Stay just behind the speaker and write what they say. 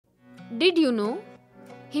Did you know?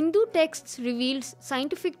 Hindu texts revealed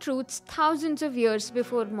scientific truths thousands of years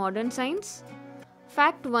before modern science.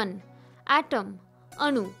 Fact 1. Atom,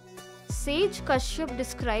 Anu. Sage Kashyap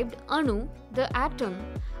described Anu, the atom,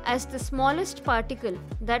 as the smallest particle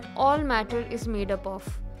that all matter is made up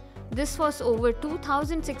of. This was over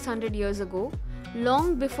 2600 years ago,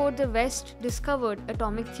 long before the West discovered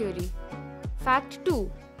atomic theory. Fact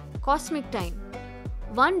 2. Cosmic time.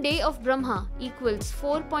 1 day of Brahma equals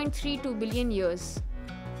 4.32 billion years.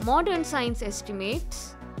 Modern science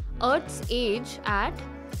estimates Earth's age at,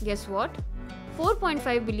 guess what?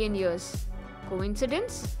 4.5 billion years.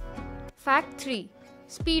 Coincidence? Fact 3.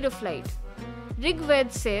 Speed of light. Rig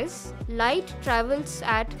Ved says light travels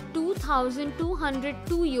at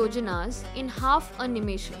 2202 yojanas in half a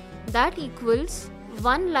nimesha. That equals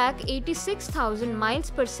 1,86,000 miles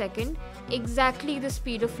per second, exactly the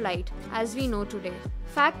speed of light as we know today.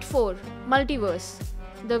 Fact 4. Multiverse.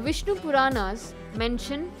 The Vishnu Puranas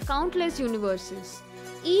mention countless universes,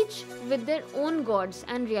 each with their own gods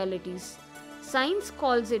and realities. Science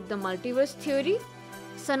calls it the multiverse theory.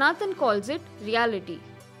 Sanatan calls it reality.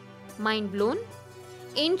 Mind blown?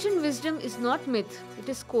 Ancient wisdom is not myth, it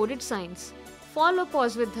is coded science. Follow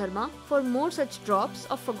Pause with Dharma for more such drops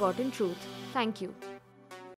of forgotten truth. Thank you.